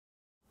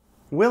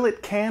Will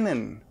it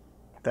canon?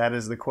 That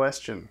is the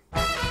question.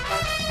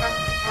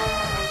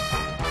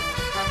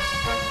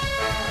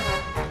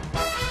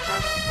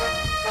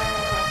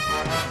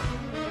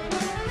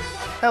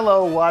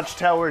 Hello,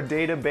 Watchtower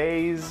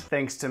Database.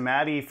 Thanks to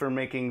Maddie for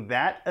making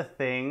that a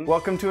thing.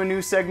 Welcome to a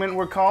new segment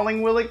we're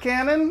calling Will It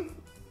Canon?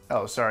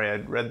 Oh, sorry, I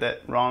read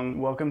that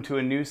wrong. Welcome to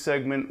a new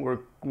segment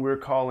we're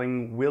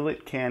calling Will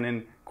It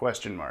Canon?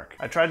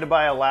 I tried to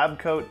buy a lab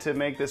coat to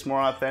make this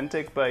more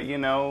authentic, but you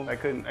know, I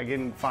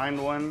couldn't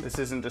find one. This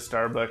isn't a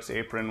Starbucks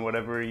apron.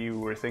 Whatever you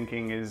were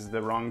thinking is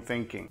the wrong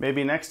thinking.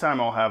 Maybe next time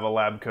I'll have a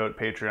lab coat,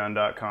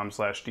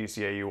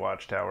 patreon.com/DCAU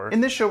Watchtower. In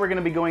this show, we're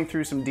gonna be going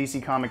through some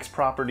DC Comics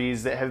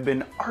properties that have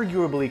been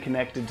arguably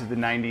connected to the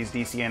 90s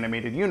DC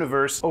animated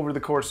universe over the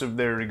course of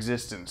their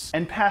existence,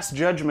 and pass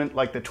judgment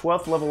like the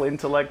 12th level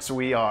intellects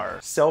we are.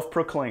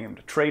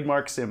 Self-proclaimed,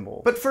 trademark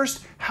symbol. But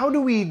first, how do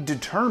we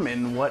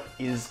determine what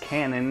is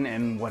canon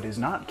and what is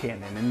not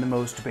canon in the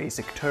most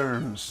basic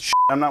terms? Shh,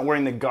 I'm not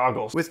wearing the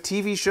goggles. With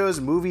TV shows,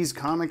 movies,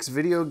 comics,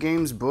 video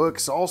games,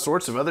 books, all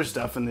sorts of other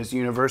stuff in this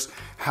universe,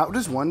 how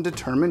does one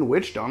determine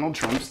which Donald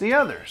trumps the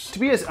others? To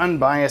be as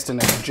unbiased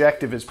and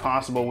objective as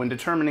possible when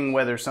determining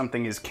whether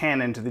something is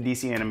canon to the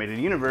DC animated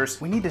universe,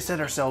 we need to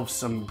set ourselves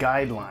some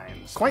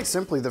guidelines. Quite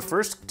simply, the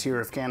first tier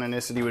of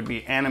canonicity would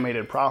be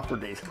animated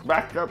properties,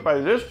 backed up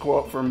by this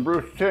quote from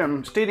Bruce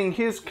Timm, stating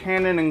his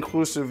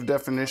canon-inclusive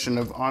definition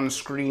of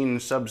on-screen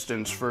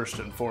substance first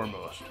and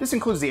foremost. This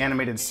includes the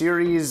animated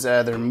series,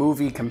 their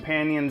movie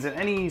companions, and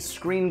any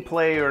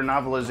screenplay or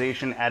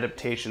novelization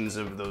adaptations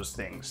of those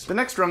things. The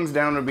next rungs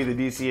down would be the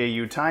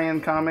DCAU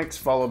tie-in comics,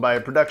 followed by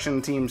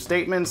production team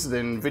statements,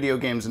 then video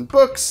games and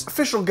books,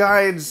 official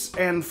guides,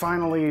 and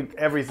finally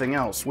everything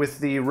else, with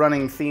the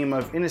running theme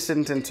of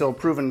innocent until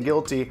proven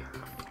guilty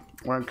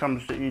when it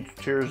comes to each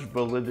tier's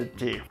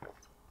validity.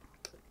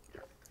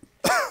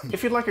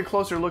 If you'd like a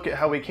closer look at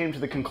how we came to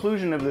the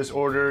conclusion of this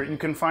order, you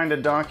can find a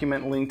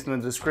document linked in the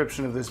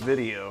description of this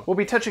video. We'll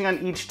be touching on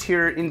each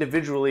tier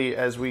individually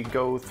as we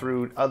go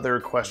through other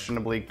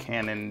questionably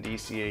canon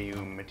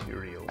DCAU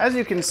material. As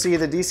you can see,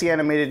 the DC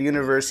animated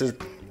universe is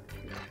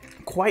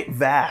quite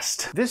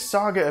vast. This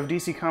saga of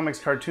DC Comics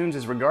cartoons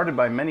is regarded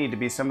by many to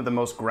be some of the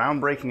most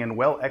groundbreaking and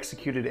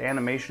well-executed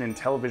animation in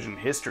television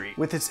history.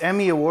 With its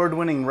Emmy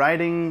award-winning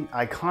writing,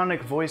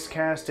 iconic voice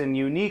cast, and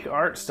unique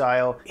art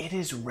style, it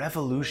is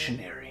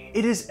revolutionary.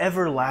 It is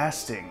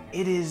everlasting.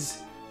 It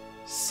is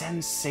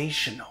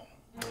sensational.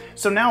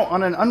 So now,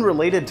 on an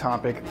unrelated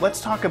topic,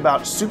 let's talk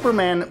about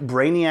Superman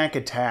Brainiac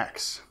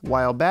Attacks.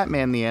 While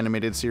Batman the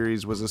Animated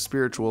Series was a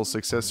spiritual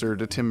successor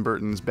to Tim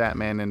Burton's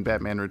Batman and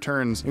Batman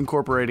Returns,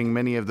 incorporating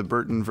many of the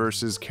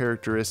Burtonverse's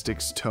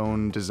characteristics,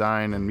 tone,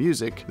 design, and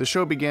music, the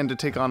show began to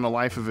take on a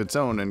life of its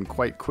own and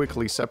quite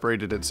quickly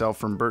separated itself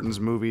from Burton's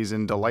movies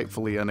in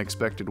delightfully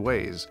unexpected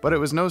ways. But it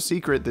was no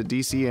secret that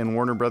DC and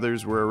Warner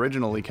Brothers were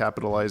originally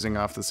capitalizing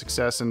off the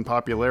success and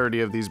popularity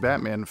of these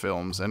Batman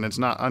films, and it's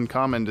not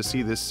uncommon to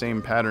see this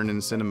same pattern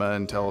in cinema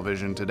and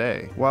television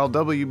today. While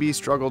WB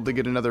struggled to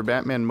get another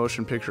Batman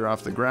motion picture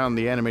off the ground,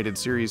 the animated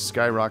series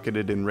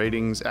skyrocketed in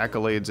ratings,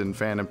 accolades, and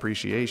fan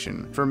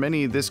appreciation. For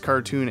many, this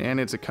cartoon and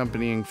its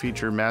accompanying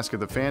feature Mask of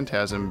the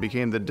Phantasm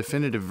became the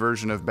definitive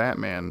version of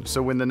Batman,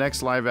 so when the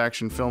next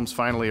live-action films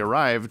finally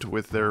arrived,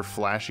 with their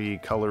flashy,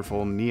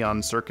 colorful,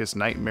 neon circus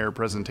nightmare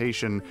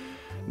presentation,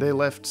 they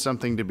left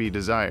something to be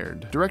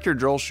desired. Director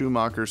Joel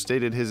Schumacher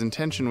stated his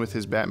intention with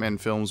his Batman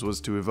films was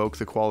to evoke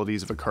the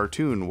qualities of a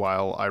cartoon,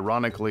 while,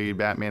 ironically,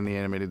 Batman the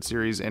Animated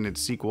Series and its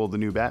sequel, The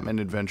New Batman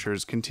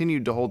Adventures,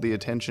 continued to hold the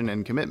attention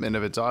and commitment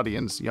of its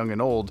audience, young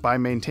and old, by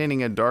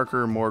maintaining a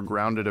darker, more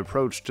grounded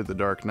approach to The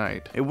Dark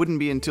Knight. It wouldn't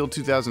be until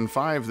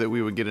 2005 that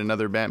we would get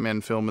another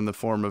Batman film in the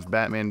form of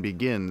Batman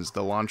Begins,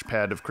 the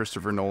launchpad of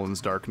Christopher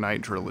Nolan's Dark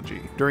Knight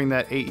trilogy. During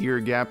that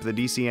 8-year gap, the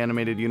DC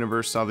Animated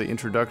Universe saw the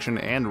introduction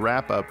and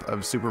wrap-up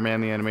of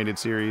Superman the Animated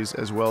Series,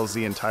 as well as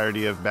the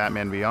entirety of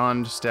Batman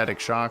Beyond, Static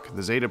Shock,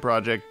 The Zeta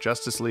Project,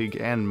 Justice League,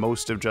 and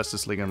most of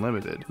Justice League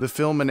Unlimited. The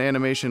film and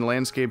animation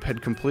landscape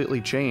had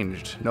completely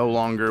changed. No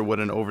longer would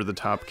an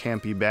over-the-top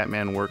campy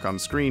Batman work on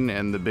screen,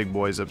 and the big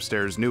boys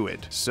upstairs knew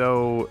it.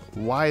 So,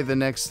 why the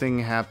next thing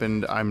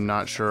happened, I'm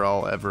not sure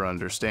I'll ever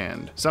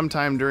understand.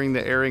 Sometime during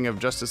the airing of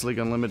Justice League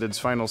Unlimited's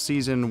final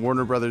season,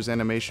 Warner Brothers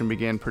Animation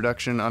began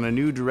production on a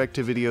new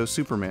direct-to-video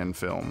Superman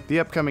film. The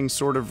upcoming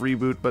sort of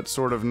reboot but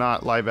sort of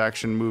not live-action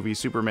movie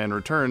Superman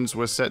Returns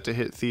was set to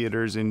hit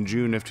theaters in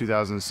June of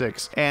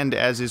 2006, and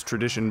as is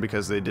tradition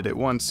because they did it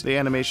once, the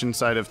animation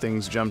side of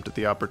things jumped at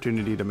the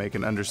opportunity to make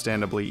an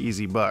understandably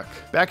easy buck.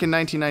 Back in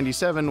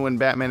 1997, when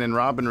Batman and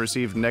Robin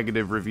received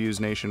negative reviews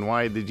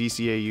nationwide, the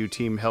DCAU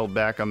team held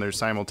back on their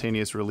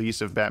simultaneous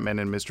release of Batman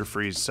and Mr.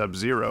 Freeze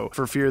Sub-Zero,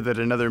 for fear that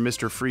another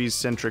Mr.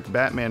 Freeze-centric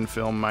Batman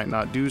film might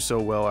not do so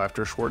well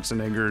after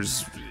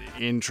Schwarzenegger's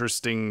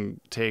interesting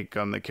take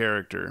on the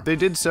character. They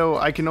did so,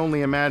 I can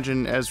only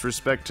imagine, as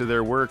respect to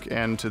their work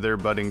and to their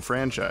budding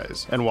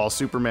franchise. And while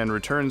Superman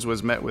Returns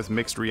was met with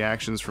mixed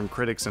reactions from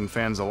critics and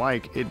fans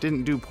alike, it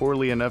didn't do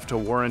poorly enough to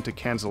warrant a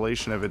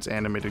cancellation of its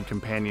animated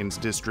companion's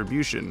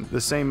distribution.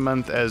 The same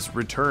month as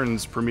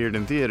Returns premiered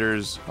in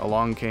theaters,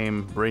 along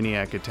came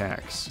Brainiac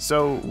Attacks.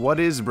 So what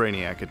is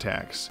Brainiac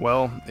Attacks?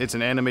 Well, it's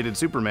an animated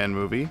Superman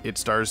movie. It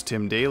stars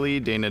Tim Daly,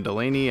 Dana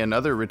Delaney, and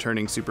other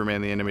returning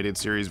Superman the Animated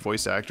Series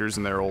voice actors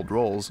in their old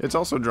roles. It's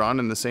also drawn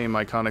in the same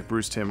iconic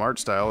Bruce Timm art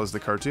style as the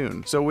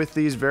cartoon. So with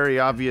these very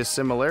obvious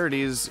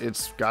similarities,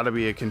 it's gotta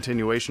be a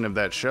continuation of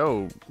that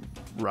show,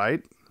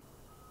 right?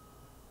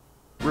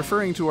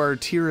 Referring to our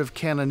tier of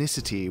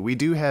canonicity, we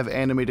do have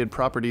animated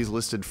properties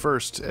listed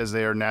first, as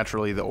they are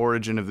naturally the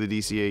origin of the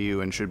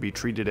DCAU and should be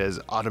treated as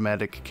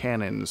automatic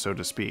canon, so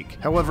to speak.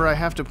 However, I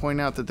have to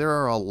point out that there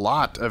are a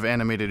lot of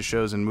animated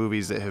shows and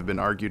movies that have been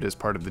argued as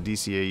part of the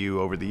DCAU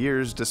over the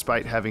years,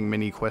 despite having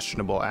many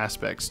questionable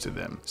aspects to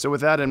them. So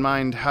with that in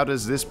mind, how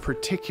does this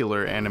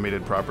particular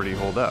animated property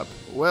hold up?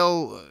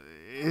 Well,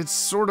 it's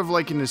sort of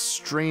like an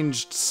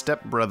estranged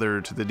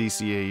stepbrother to the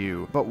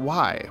DCAU. But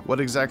why? What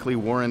exactly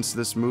warrants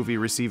this movie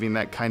receiving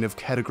that kind of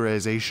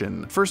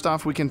categorization? First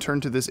off, we can turn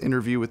to this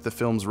interview with the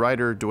film's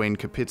writer, Dwayne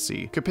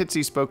Capizzi.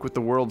 Capizzi spoke with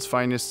the world's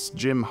finest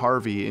Jim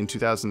Harvey in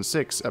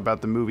 2006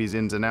 about the movie's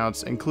ins and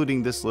outs,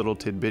 including this little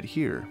tidbit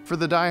here. For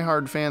the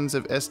die-hard fans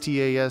of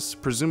STAS,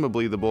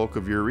 presumably the bulk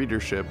of your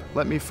readership,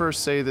 let me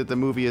first say that the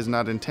movie is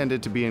not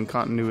intended to be in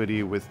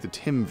continuity with the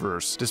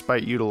Timmverse,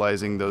 despite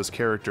utilizing those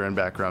character and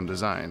background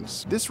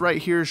designs. This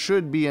right here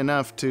should be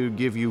enough to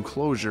give you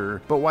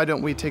closure, but why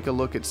don't we take a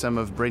look at some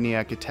of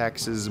Brainiac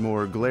Attacks'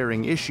 more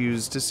glaring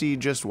issues to see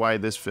just why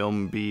this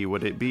film be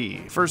what it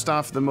be. First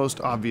off, the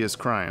most obvious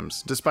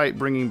crimes. Despite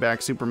bringing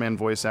back Superman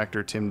voice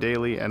actor Tim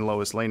Daly and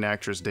Lois Lane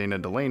actress Dana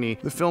Delaney,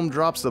 the film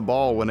drops the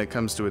ball when it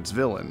comes to its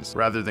villains.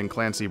 Rather than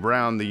Clancy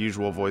Brown, the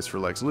usual voice for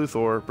Lex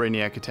Luthor,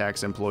 Brainiac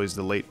Attacks employs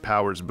the late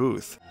Powers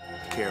Booth.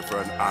 Care for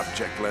an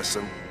object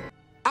lesson?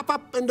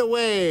 Up and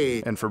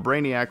away! And for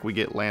Brainiac, we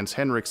get Lance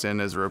Henriksen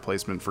as a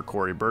replacement for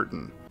Corey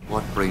Burton.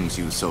 What brings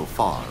you so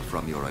far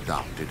from your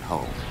adopted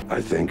home?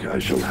 I think I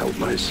shall help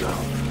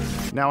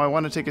myself. Now, I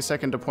want to take a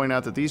second to point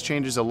out that these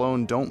changes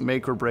alone don't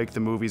make or break the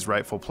movie's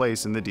rightful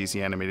place in the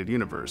DC animated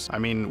universe. I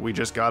mean, we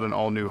just got an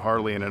all-new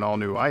Harley and an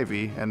all-new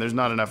Ivy, and there's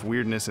not enough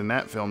weirdness in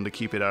that film to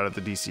keep it out of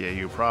the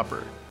DCAU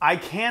proper. I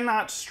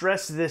cannot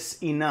stress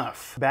this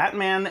enough.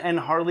 Batman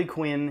and Harley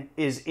Quinn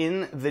is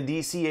in the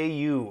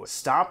DCAU.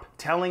 Stop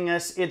telling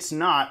us it's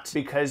not,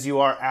 because you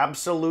are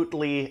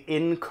absolutely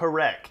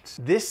incorrect.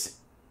 This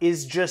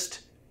is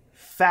just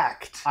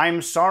fact.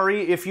 I'm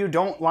sorry if you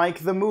don't like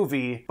the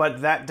movie,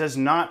 but that does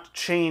not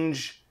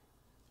change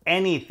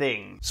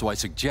anything. So I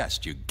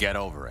suggest you get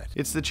over it.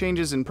 It's the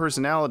changes in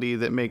personality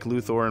that make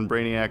Luthor and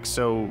Brainiac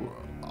so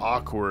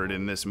awkward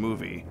in this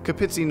movie.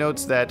 Capizzi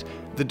notes that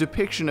the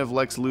depiction of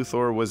Lex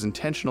Luthor was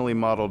intentionally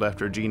modeled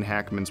after Gene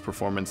Hackman's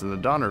performance in the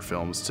Donner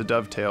films to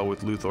dovetail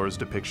with Luthor's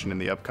depiction in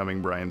the upcoming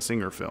Bryan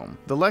Singer film.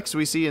 The Lex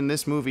we see in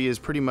this movie is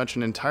pretty much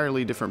an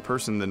entirely different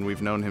person than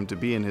we've known him to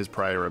be in his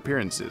prior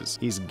appearances.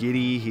 He's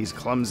giddy, he's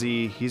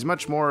clumsy, he's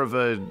much more of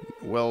a,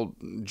 well,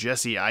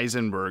 Jesse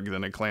Eisenberg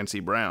than a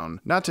Clancy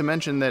Brown. Not to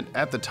mention that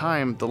at the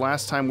time, the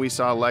last time we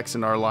saw Lex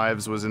in our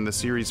lives was in the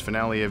series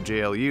finale of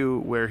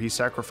JLU, where he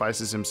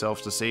sacrifices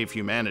himself to save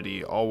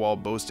humanity, all while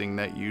boasting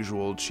that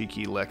usual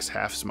cheeky Lex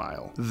half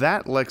smile.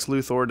 That Lex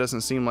Luthor doesn't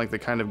seem like the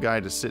kind of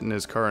guy to sit in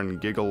his car and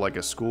giggle like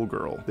a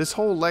schoolgirl. This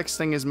whole Lex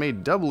thing is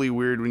made doubly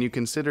weird when you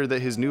consider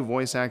that his new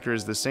voice actor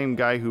is the same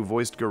guy who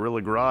voiced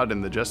Gorilla Grodd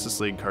in the Justice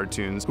League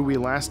cartoons, who we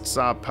last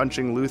saw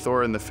punching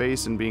Luthor in the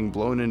face and being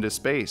blown into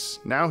space.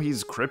 Now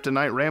he's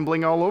kryptonite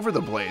rambling all over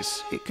the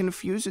place. It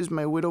confuses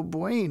my widow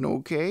brain,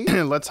 okay?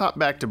 Let's hop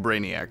back to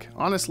Brainiac.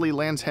 Honestly,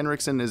 Lance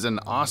Henriksen is an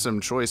awesome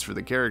choice for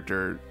the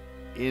character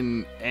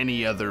in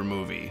any other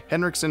movie.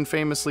 Henriksen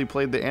famously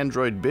played the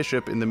android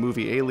Bishop in the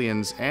movie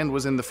Aliens and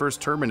was in the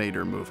first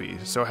Terminator movie,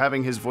 so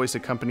having his voice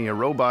accompany a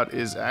robot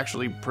is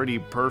actually pretty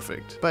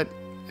perfect. But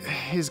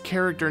his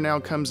character now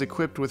comes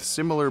equipped with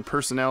similar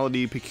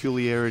personality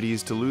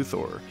peculiarities to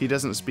Luthor. He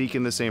doesn't speak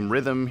in the same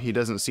rhythm, he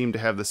doesn't seem to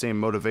have the same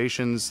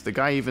motivations, the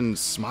guy even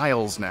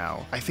smiles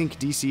now. I think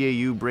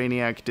DCAU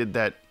Brainiac did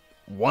that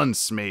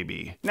once,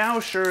 maybe. Now,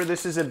 sure,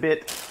 this is a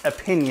bit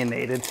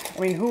opinionated. I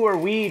mean, who are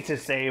we to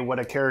say what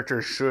a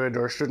character should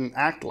or shouldn't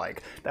act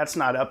like? That's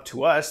not up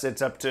to us,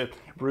 it's up to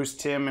Bruce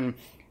Timm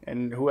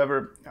and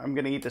whoever, I'm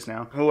gonna eat this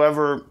now,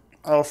 whoever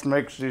else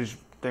makes these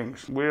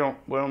things. I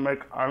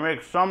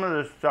make some of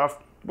this stuff,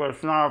 but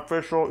it's not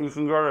official. You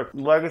can go to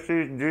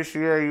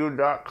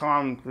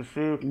legasiesdcau.com to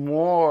see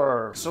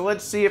more. So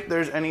let's see if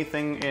there's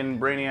anything in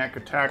Brainiac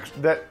Attacks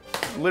that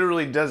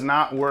literally does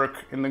not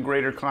work in the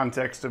greater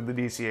context of the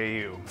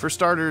DCAU. For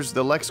starters,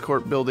 the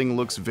LexCorp building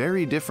looks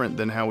very different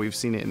than how we've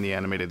seen it in the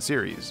animated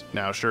series.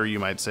 Now, sure, you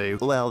might say,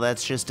 well,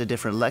 that's just a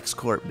different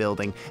LexCorp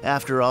building.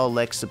 After all,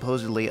 Lex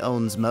supposedly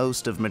owns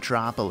most of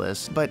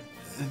Metropolis. But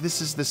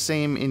this is the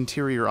same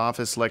interior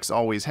office Lex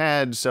always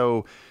had,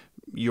 so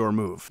your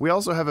move. We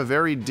also have a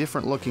very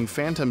different looking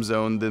Phantom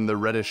Zone than the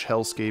reddish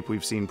hellscape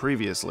we've seen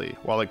previously.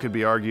 While it could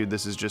be argued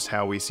this is just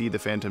how we see the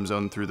Phantom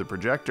Zone through the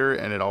projector,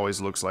 and it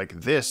always looks like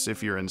this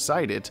if you're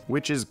inside it,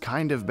 which is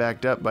kind of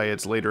backed up by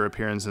its later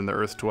appearance in the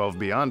Earth 12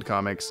 Beyond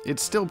comics,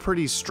 it's still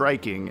pretty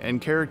striking,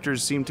 and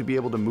characters seem to be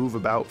able to move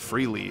about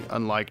freely,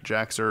 unlike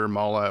Jaxer,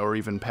 Mala, or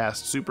even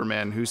past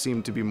Superman, who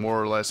seem to be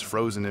more or less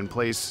frozen in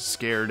place,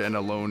 scared and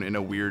alone in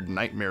a weird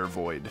nightmare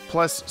void.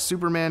 Plus,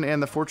 Superman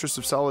and the Fortress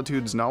of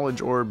Solitude's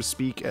knowledge orb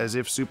speak as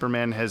if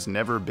Superman has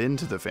never been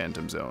to the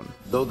Phantom Zone.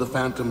 Though the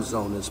Phantom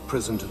Zone is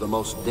prison to the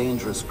most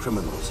dangerous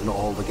criminals in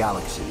all the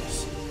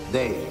galaxies,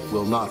 they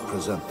will not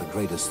present the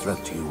greatest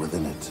threat to you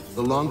within it.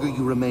 The longer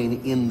you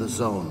remain in the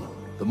zone,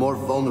 the more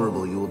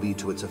vulnerable you will be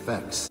to its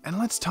effects. And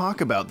let's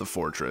talk about the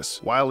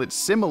Fortress. While it's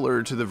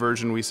similar to the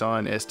version we saw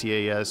in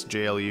STAS,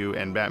 JLU,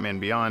 and Batman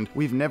Beyond,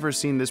 we've never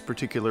seen this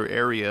particular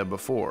area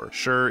before.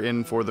 Sure,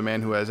 in For the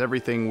Man Who Has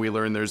Everything, we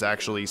learn there's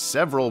actually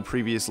several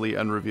previously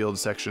unrevealed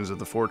sections of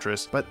the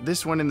Fortress, but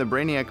this one in the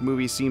Brainiac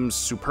movie seems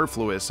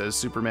superfluous, as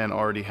Superman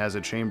already has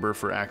a chamber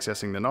for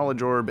accessing the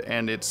Knowledge Orb,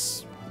 and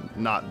it's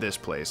not this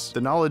place.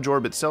 The Knowledge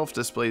Orb itself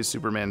displays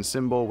Superman's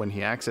symbol when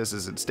he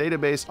accesses its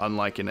database,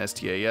 unlike in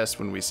STAS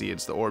when we see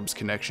it's the orb's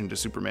connection to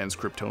Superman's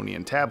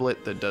Kryptonian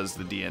tablet that does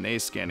the DNA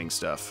scanning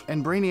stuff.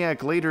 And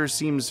Brainiac later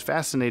seems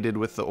fascinated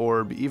with the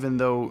orb, even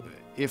though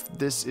if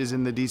this is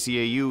in the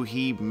DCAU,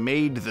 he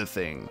made the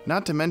thing.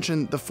 Not to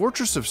mention, the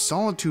Fortress of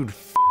Solitude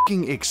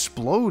f***ing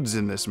explodes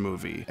in this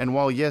movie. And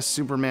while yes,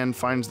 Superman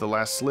finds the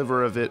last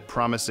sliver of it,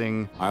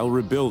 promising, "I'll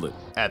rebuild it,"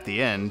 at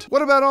the end,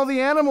 what about all the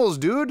animals,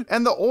 dude?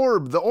 And the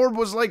orb? The orb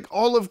was like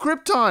all of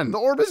Krypton. The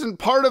orb isn't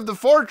part of the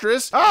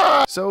fortress.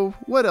 Ah! So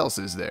what else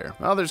is there?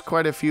 Well, there's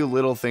quite a few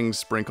little things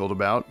sprinkled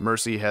about.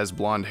 Mercy has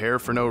blonde hair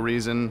for no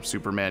reason.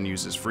 Superman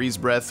uses freeze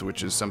breath,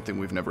 which is something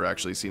we've never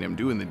actually seen him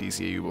do in the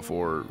DCAU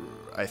before,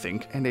 I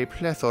think. And a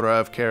plethora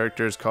of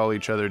characters call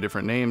each other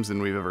different names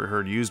than we've ever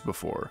heard used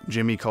before.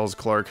 Jimmy calls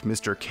Clark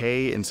Mr.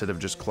 K instead of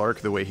just Clark,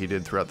 the way he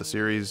did throughout the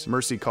series.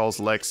 Mercy calls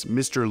Lex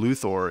Mr.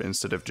 Luthor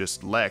instead of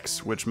just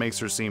Lex, which makes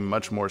her seem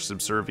much more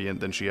subservient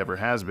than she ever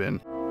has been.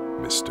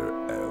 Mr.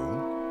 L?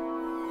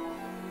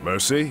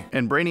 Mercy?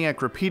 And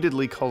Brainiac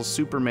repeatedly calls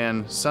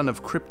Superman Son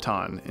of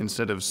Krypton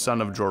instead of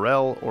Son of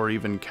Jor-El or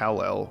even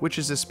Kal-El, which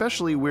is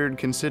especially weird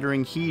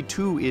considering he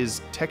too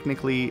is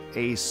technically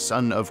a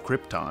son of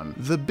Krypton.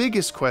 The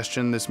biggest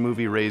question this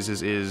movie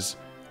raises is,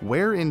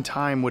 where in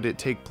time would it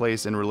take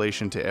place in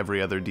relation to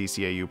every other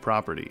DCAU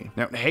property?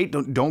 Now, hey,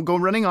 don't go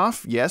running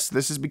off. Yes,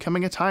 this is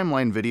becoming a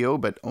timeline video,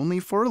 but only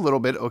for a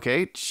little bit,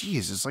 okay?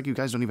 Jeez, it's like you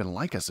guys don't even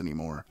like us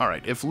anymore.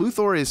 Alright, if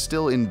Luthor is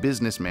still in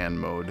businessman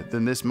mode,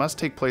 then this must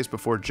take place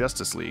before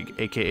Justice League,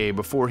 aka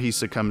before he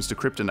succumbs to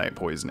kryptonite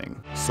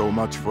poisoning. So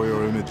much for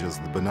your image as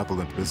the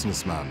benevolent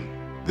businessman.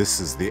 This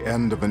is the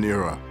end of an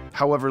era.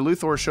 However,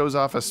 Luthor shows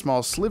off a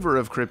small sliver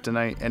of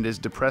kryptonite and is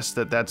depressed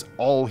that that's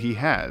all he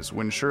has,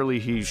 when surely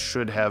he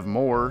should have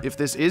more. If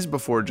this is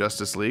before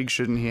Justice League,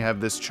 shouldn't he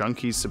have this chunk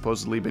he's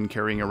supposedly been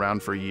carrying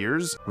around for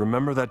years?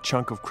 Remember that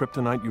chunk of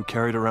kryptonite you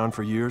carried around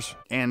for years?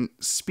 And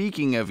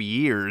speaking of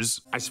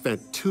years, I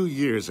spent 2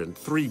 years and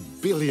 $3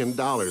 billion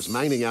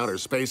mining outer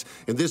space,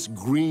 and this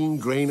green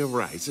grain of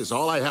rice is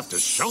all I have to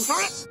show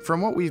for it? From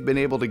what we've been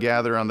able to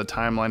gather on the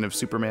timeline of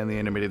Superman the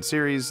Animated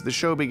Series, the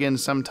show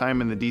begins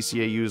sometime in the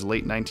DCAU's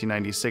late 1996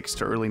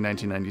 to early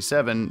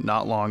 1997,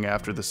 not long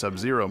after the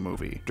Sub-Zero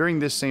movie. During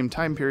this same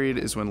time period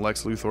is when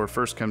Lex Luthor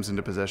first comes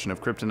into possession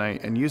of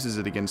kryptonite and uses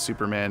it against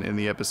Superman in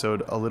the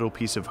episode A Little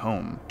Piece of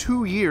Home.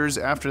 2 years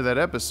after that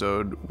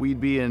episode,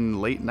 we'd be in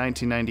late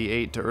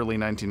 1998 to early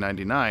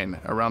 1999,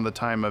 around the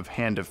time of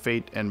Hand of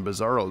Fate and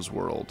Bizarro's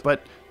world.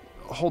 But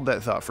hold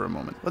that thought for a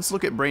moment. Let's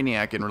look at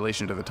Brainiac in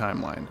relation to the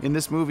timeline. In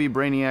this movie,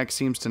 Brainiac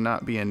seems to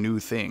not be a new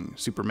thing.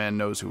 Superman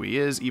knows who he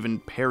is, even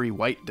Perry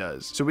White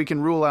does. So we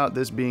can rule out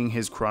this being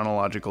his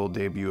chronological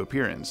debut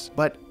appearance.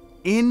 But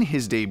in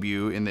his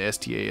debut in the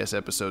STAS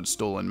episode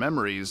Stolen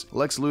Memories,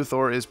 Lex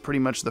Luthor is pretty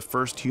much the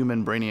first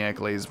human Brainiac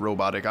lays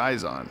robotic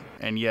eyes on.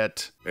 And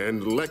yet...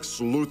 And Lex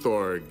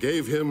Luthor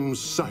gave him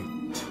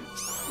sight.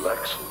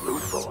 Lex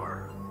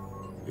Luthor.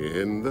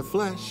 In the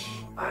flesh.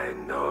 I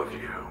know of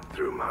you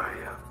through my...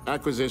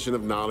 acquisition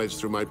of knowledge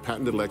through my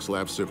patented Lex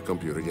Lab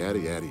supercomputer, yada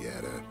yada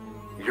yada.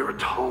 Your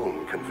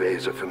tone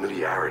conveys a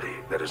familiarity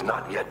that has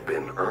not yet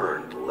been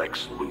earned,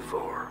 Lex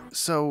Luthor.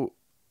 So...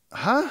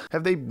 huh?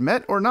 Have they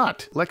met or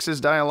not? Lex's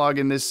dialogue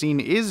in this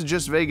scene is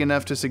just vague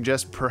enough to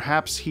suggest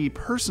perhaps he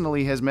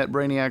personally has met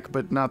Brainiac,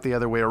 but not the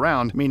other way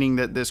around, meaning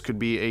that this could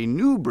be a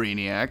new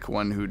Brainiac,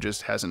 one who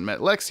just hasn't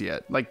met Lex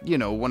yet. Like, you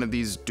know, one of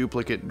these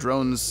duplicate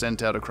drones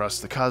sent out across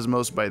the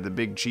cosmos by the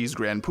big cheese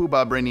Grand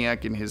Poobah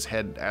Brainiac in his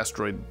head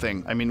asteroid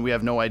thing. I mean, we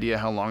have no idea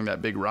how long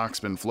that big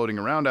rock's been floating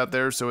around out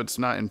there, so it's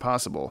not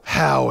impossible.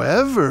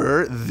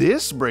 However,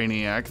 this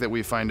Brainiac that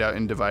we find out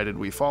in Divided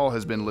We Fall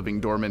has been living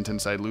dormant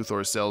inside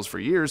Luthor's cells for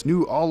years, universe,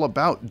 knew all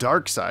about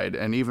Darkseid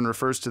and even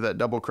refers to that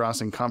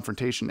double-crossing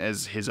confrontation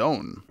as his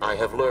own. I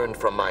have learned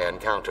from my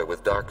encounter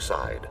with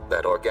Darkseid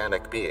that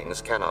organic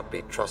beings cannot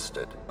be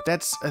trusted.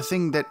 That's a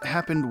thing that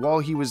happened while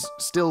he was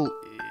still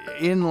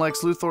in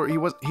Lex Luthor.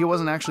 He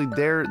wasn't actually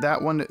there.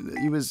 That one,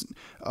 he was...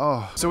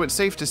 Oh. So it's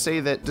safe to say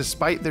that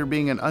despite there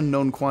being an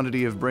unknown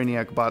quantity of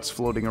Brainiac bots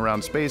floating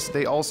around space,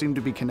 they all seem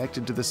to be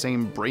connected to the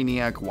same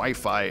Brainiac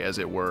Wi-Fi, as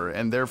it were,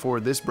 and therefore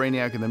this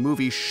Brainiac in the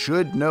movie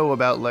should know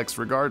about Lex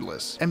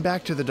regardless. And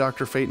back to the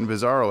Dr. Fate and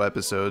Bizarro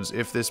episodes,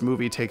 if this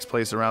movie takes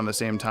place around the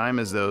same time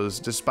as those,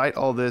 despite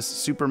all this,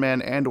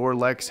 Superman and/or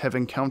Lex have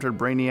encountered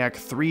Brainiac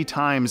 3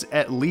 times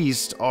at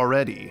least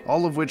already,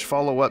 all of which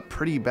follow up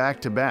pretty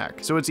back to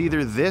back. So it's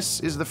either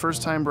this is the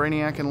first time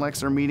Brainiac and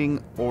Lex are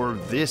meeting, or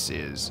this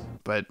is.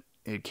 But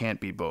it can't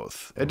be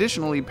both.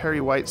 Additionally, Perry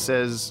White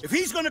says, if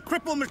he's gonna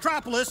cripple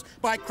Metropolis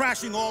by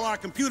crashing all our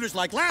computers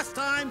like last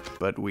time...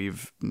 But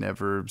we've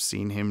never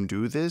seen him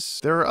do this?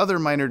 There are other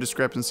minor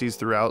discrepancies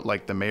throughout,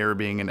 like the mayor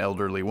being an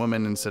elderly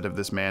woman instead of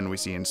this man we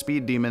see in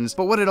Speed Demons,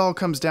 but what it all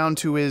comes down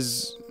to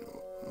is...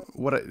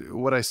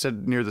 What I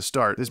said near the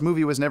start. This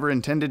movie was never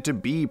intended to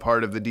be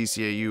part of the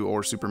DCAU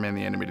or Superman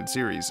the Animated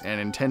Series, and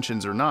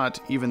intentions or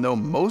not, even though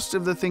most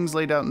of the things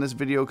laid out in this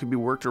video could be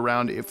worked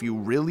around if you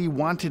really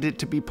wanted it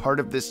to be part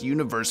of this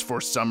universe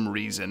for some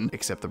reason,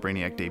 except the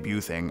Brainiac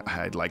debut thing,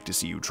 I'd like to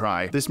see you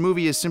try. This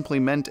movie is simply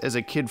meant as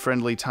a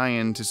kid-friendly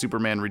tie-in to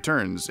Superman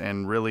Returns,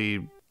 and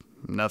really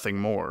nothing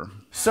more.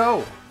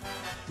 So,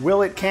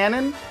 will it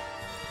canon?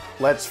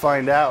 Let's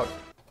find out.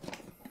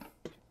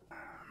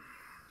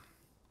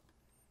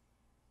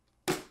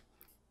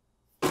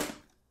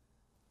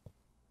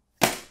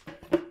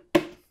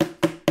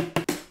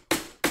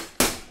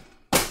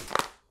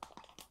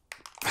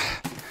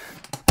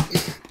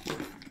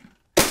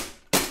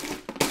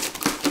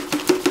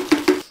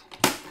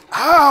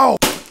 Ow!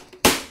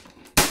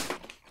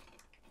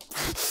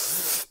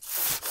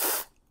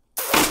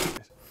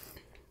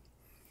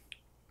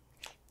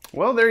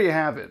 Well, there you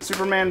have it.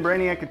 Superman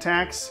Brainiac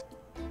Attacks,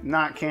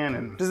 not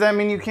canon. Does that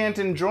mean you can't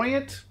enjoy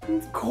it?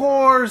 Of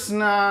course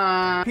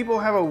not. People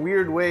have a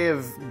weird way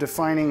of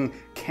defining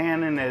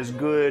canon as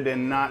good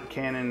and not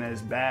canon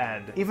as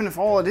bad. Even if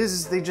all it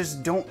is they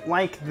just don't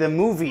like the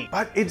movie.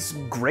 But it's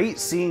great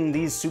seeing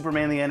these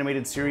Superman the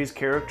Animated Series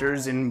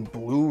characters in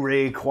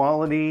Blu-ray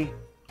quality.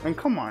 And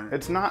come on,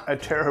 it's not a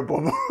terrible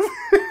movie.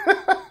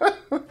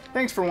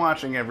 Thanks for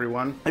watching,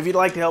 everyone. If you'd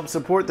like to help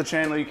support the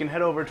channel, you can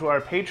head over to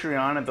our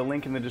Patreon at the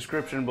link in the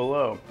description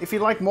below. If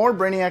you'd like more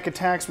Brainiac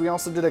Attacks, we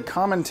also did a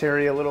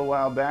commentary a little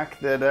while back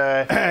that,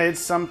 it's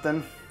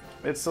something.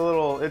 It's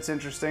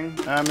interesting.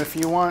 If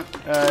you want,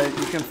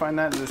 you can find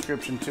that in the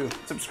description too.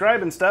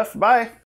 Subscribe and stuff. Bye!